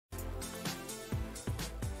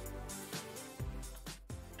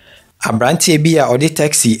Abrantie bi a odi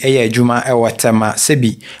taxi eye adwuma ewo Tema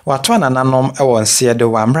sebi wato anananom ewo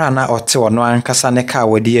nsedo wa mra na ote ono ankasa ne car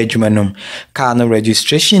wodi adwuma num car no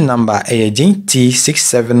registration number eye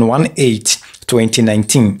GT6718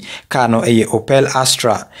 2019 car no eye Opel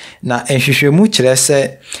Astra na enhwehwemu kire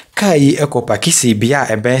se car yi ekopakisi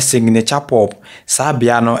bia eben signature pop sa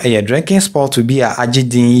bia no eye drinking spot bia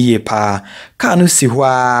agidin yie pa car no si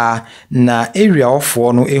hwa na area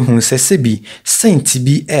ofo no ehun sebi sent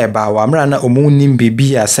bi eba wa mra na omunim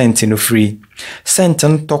bibia sent no free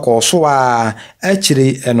senten toko so a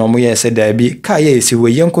achiri enomo yese dabi car ye esi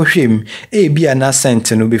we yenkohwem bia na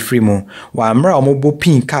sent no be free mu wa mra omobo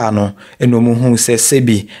pin car no enomo hu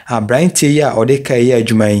sebi abrantie ya ode car ye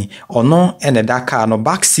adwuman ono ene da car no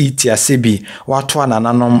back seat ya sebi wato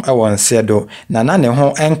anananom ewo nsedo na ne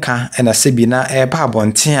ho enka ena sebi na eba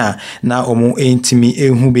abonten a na omu entimi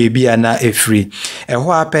ehu bebia na efri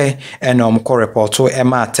eho ape enom ko reporto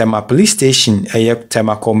ema Tema police station eye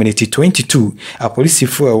Tema community 22 a police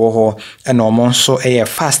fu ewo ho enom nso eye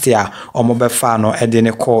fast ya omo befa no ede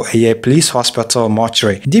ne call eye police hospital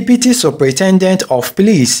mortuary. Deputy Superintendent of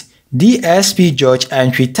Police DSP George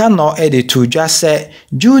Antwitano editu jase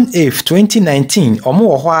June 8, 2019 omo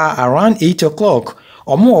wo around 8 o'clock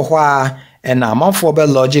omo wo and amanfo be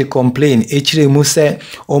logic complain echire mu se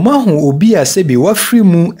omahu obi a sebi wafri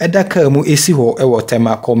mu edaka mu esi ho ewo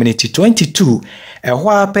Tema community 22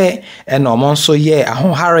 ehwo ape en omonso ye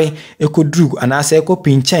ahohare ekodru anase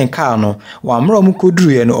ekopinchen car no wamro mu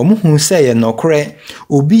kodru ye no omuhu se ye nokre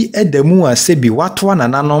obi edamu a sebi wato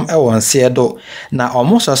anananom ewo nsedo na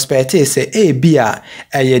omo suspect se ebia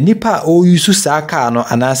eye nipa o yusu sa car no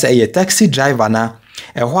anase eye taxi driver na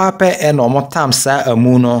ehwo ape enomo tamsa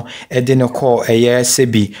amu no ede ne call eye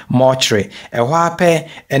sebi mortuary ehwo ape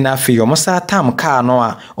enafi yomosa tam car no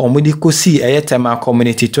a omudi kosi eye Tema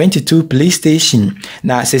community 22 police station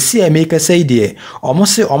na sesi emeka saidie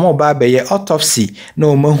omose omo ba be ye autopsy na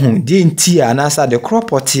omahu die nti anasa de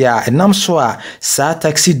cropoti a enam so a sa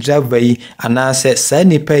taxi driver yi anase sa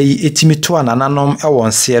nipa yi etimito anananom ewo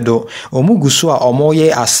nsedo omuguso a omo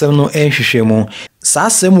ye asem no enhwehwemu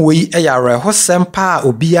Sasem we eyare hosem pa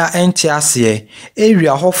obia entiase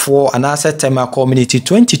area hofo anase Tema community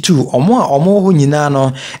 22 omo ho nyina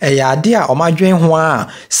no eyade a omadwen ho a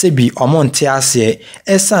sebi omo ntiase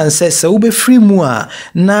esanse se ube free mu a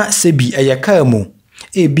na sebi eyeka mu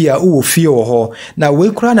ebia uwo fie ho na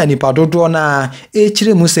we kura na nipa dodo na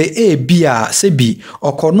echire mu se ebia sebi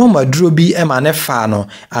okono maduro bi ema ne fa no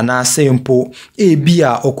anase mpo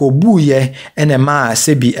ebia okobuye enema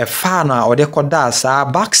sebi efa no a ode koda sa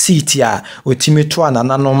back seat ya otimito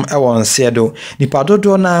anananom ewo nsedo nipa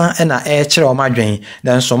dodo na ena echire omadwen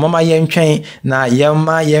dan so mama yentwen na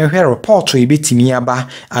yemma yenhwe report ebetimi aba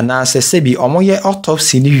anase sebi omoye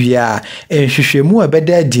autopsy ni wia enhwehwemu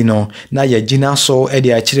abeda di no na yagina so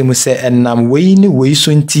ede achire mu se enam wei ni wei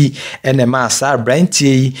so nti enema asa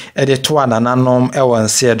brantie ede to anananom ewo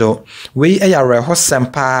nsedo wei eyare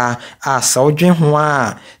hosempa asa odwen ho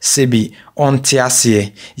a sebi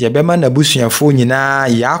ontiase yebema na busuafo nyina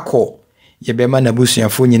yakọ yebema na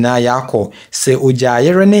busuafo nyina yakọ se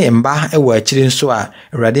ojayere ne mba ewo achire nso a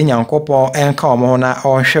Awurade Nyankopon enka omo na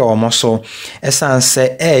ohwe omo so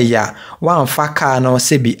esanse eya wamfa car no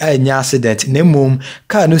sebi anya accident na mum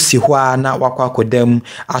car no si hwa na wakwakodam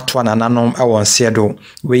ato anananom ewo nsedo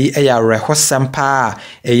we eya rehosempa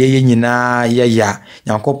eyeye nyina yeya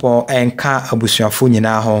Nyankopon enka abusuafo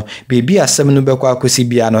nyina ho bebi asem no bekwa akosi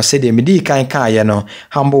bia no se de medi kan ye no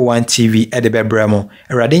Humble One TV edebebramo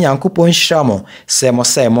Awurade Nyankopon shamo se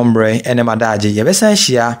mo mbre ene madaje yebesan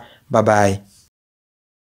hia bye bye.